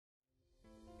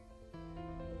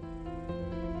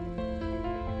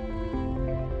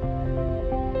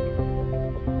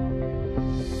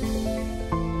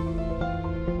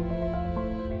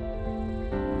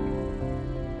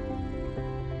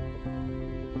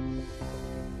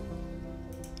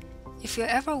If you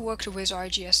ever worked with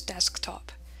ArcGIS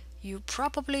Desktop, you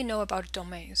probably know about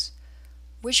domains,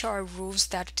 which are rules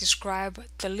that describe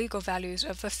the legal values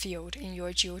of a field in your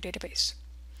GeoDatabase.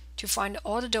 To find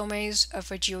all the domains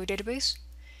of a GeoDatabase,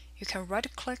 you can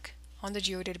right-click on the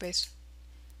GeoDatabase,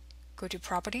 go to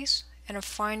Properties, and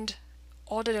find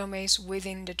all the domains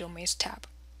within the Domains tab.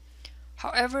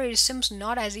 However, it seems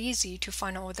not as easy to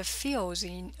find all the fields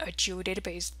in a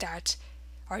GeoDatabase that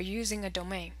are using a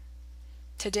domain.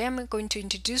 Today I'm going to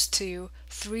introduce to you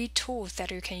 3 tools that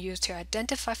you can use to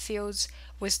identify fields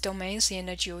with domains in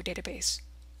a GeoDatabase.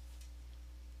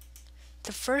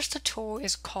 The first tool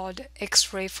is called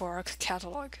Xray for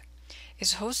ArcCatalog.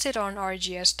 It's hosted on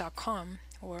arcgis.com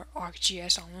or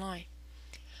ArcGIS Online.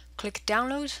 Click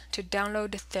Download to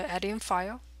download the add-in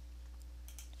file.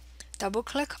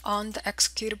 Double-click on the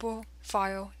executable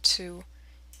file to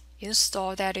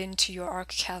install that into your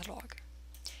ArcCatalog.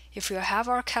 If you have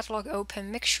ArcCatalog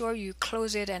open, make sure you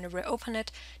close it and reopen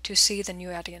it to see the new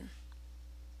add-in.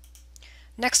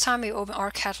 Next time you open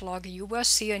ArcCatalog, you will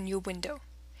see a new window,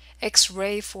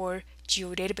 Xray for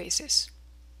GeoDatabases.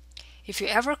 If you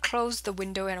ever close the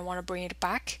window and want to bring it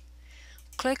back,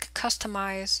 click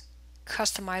Customize,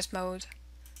 Customize Mode,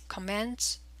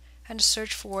 Commands, and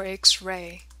search for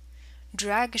Xray.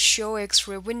 Drag Show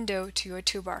Xray Window to your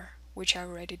toolbar, which I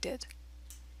already did.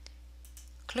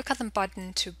 Click on the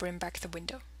button to bring back the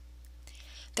window.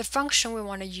 The function we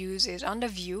want to use is under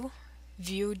View,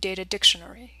 View Data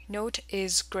Dictionary. Note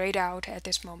is grayed out at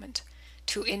this moment.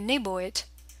 To enable it,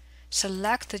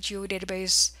 select the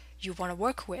GeoDatabase you want to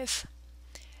work with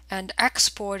and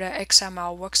export an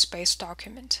XML workspace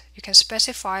document. You can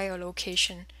specify a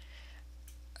location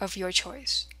of your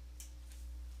choice.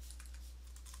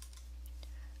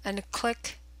 And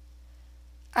click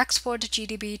Export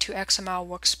GDB to XML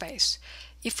workspace.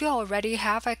 If you already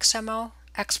have XML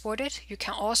exported, you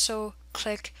can also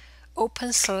click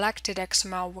Open Selected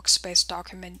XML workspace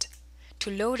document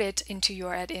to load it into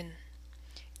your add-in.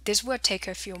 This will take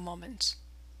a few moments.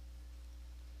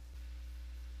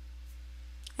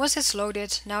 Once it's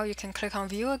loaded, now you can click on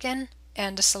View again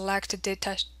and select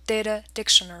Data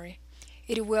Dictionary.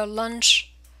 It will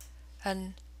launch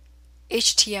an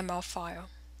HTML file.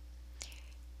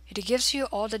 It gives you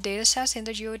all the datasets in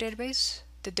the GeoDatabase,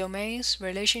 the domains,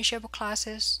 relationship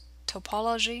classes,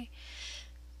 topology,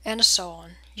 and so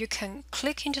on. You can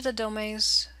click into the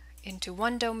domains, into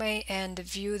one domain, and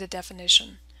view the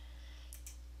definition.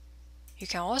 You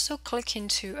can also click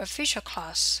into a feature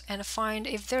class and find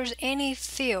if there's any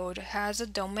field has a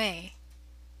domain,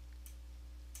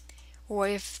 or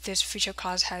if this feature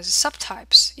class has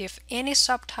subtypes, if any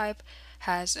subtype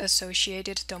has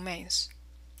associated domains.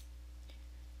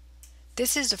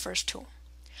 This is the first tool.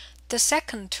 The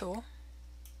second tool,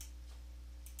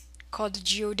 called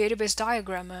GeoDatabase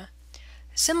Diagram,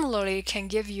 similarly can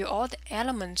give you all the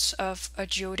elements of a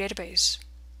GeoDatabase,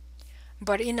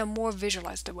 but in a more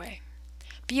visualized way.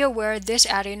 Be aware this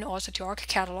add-in also to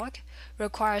ArcCatalog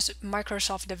requires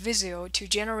Microsoft Visio to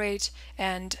generate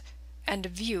and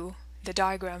view the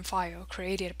diagram file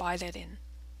created by that in.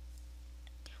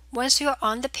 Once you're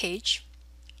on the page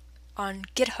on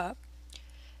GitHub,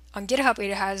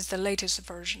 it has the latest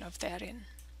version of the add-in.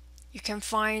 You can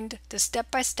find the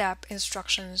step-by-step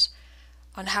instructions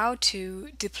on how to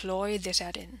deploy this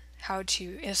add-in, how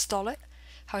to install it,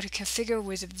 how to configure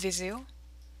with Visio,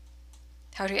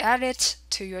 how to add it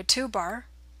to your toolbar,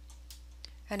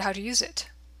 and how to use it.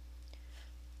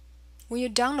 When you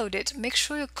download it, make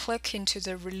sure you click into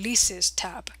the Releases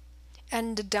tab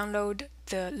and download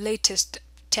the latest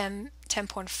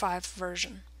 10.5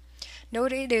 version.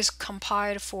 Note it is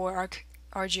compiled for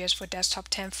ArcGIS for Desktop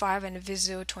 10.5 and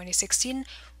Visio 2016,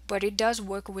 but it does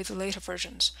work with later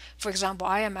versions. For example,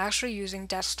 I am actually using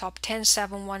Desktop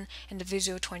 10.7.1 and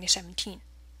Visio 2017.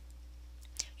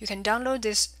 You can download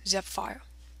this zip file.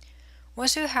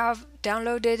 Once you have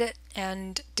downloaded it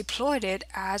and deployed it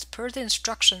as per the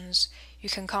instructions, you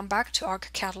can come back to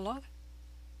ArcCatalog,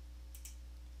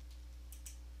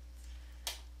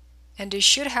 and you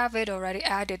should have it already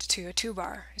added to your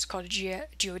toolbar. It's called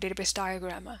GeoDatabase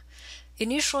Diagram.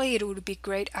 Initially, it would be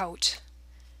grayed out.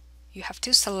 You have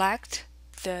to select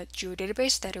the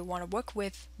GeoDatabase that you want to work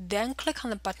with, then click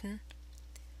on the button,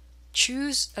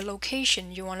 choose a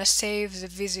location you want to save the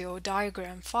Visio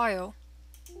diagram file,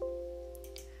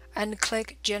 and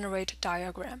click Generate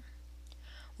Diagram.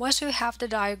 Once you have the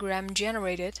diagram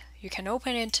generated, you can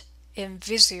open it in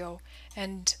Visio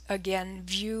and again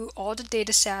view all the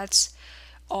datasets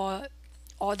or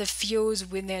all the fields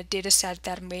within a dataset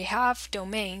that may have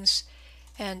domains,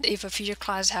 and if a feature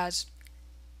class has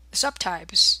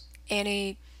subtypes,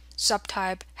 any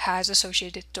subtype has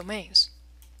associated domains.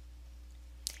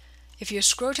 If you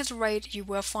scroll to the right, you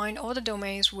will find all the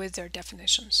domains with their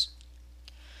definitions.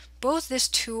 Both these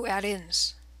two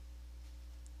add-ins,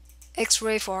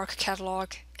 Xray for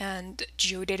ArcCatalog and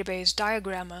GeoDatabase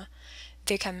Diagram,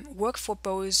 they can work for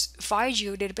both VI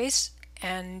GeoDatabase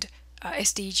and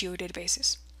SD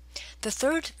GeoDatabases. The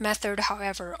third method,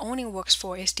 however, only works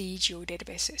for SD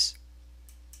GeoDatabases.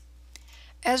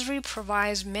 Esri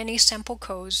provides many sample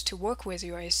codes to work with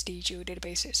your SD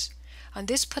GeoDatabases. On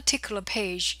this particular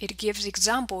page, it gives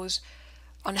examples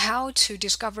on how to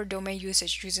discover domain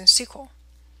usage using SQL.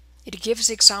 It gives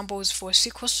examples for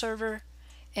SQL Server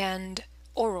and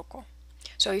Oracle.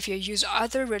 So if you use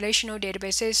other relational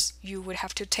databases, you would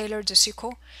have to tailor the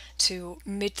SQL to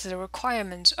meet the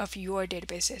requirements of your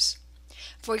databases.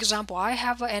 For example, I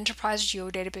have an enterprise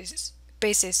GeoDatabase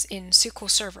basis in SQL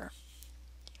Server.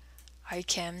 I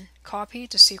can copy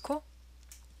the SQL,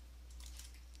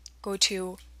 go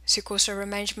to SQL Server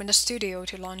Management Studio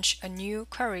to launch a new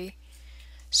query,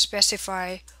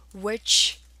 specify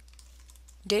which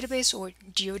database or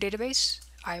GeoDatabase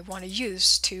I want to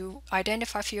use to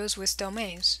identify fields with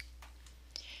domains,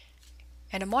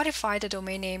 and modify the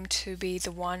domain name to be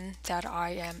the one that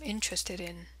I am interested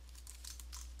in.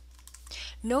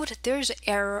 Note there is an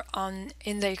error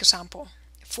in the example.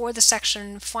 For the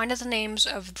section find the names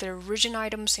of the origin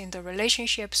items in the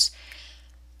relationships,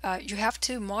 you have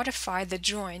to modify the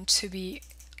join to be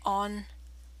on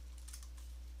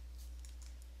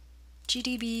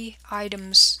GDB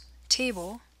items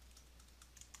table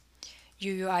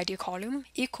UUID column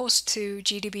equals to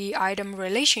GDB item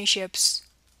relationships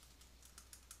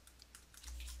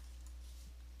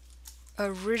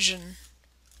origin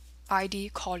ID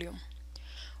column.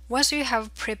 Once you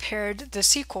have prepared the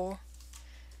SQL,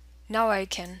 now I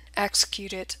can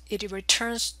execute it. It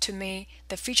returns to me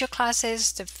the feature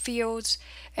classes, the fields,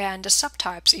 and the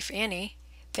subtypes, if any,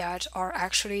 that are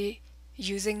actually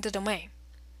using the domain.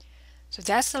 So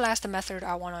that's the last method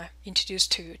I want to introduce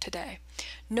to you today.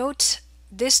 Note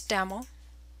this demo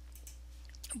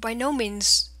by no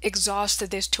means exhausts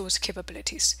this tool's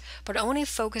capabilities, but only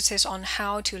focuses on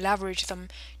how to leverage them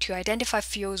to identify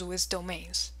fields with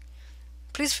domains.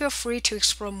 Please feel free to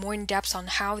explore more in depth on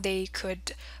how they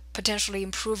could potentially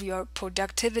improve your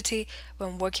productivity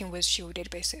when working with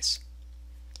GeoDatabases.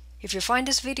 If you find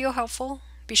this video helpful,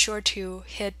 be sure to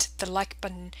hit the like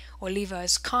button or leave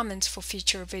us comments for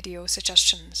future video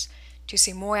suggestions. To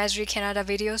see more Esri Canada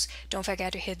videos, don't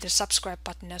forget to hit the subscribe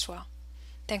button as well.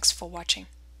 Thanks for watching.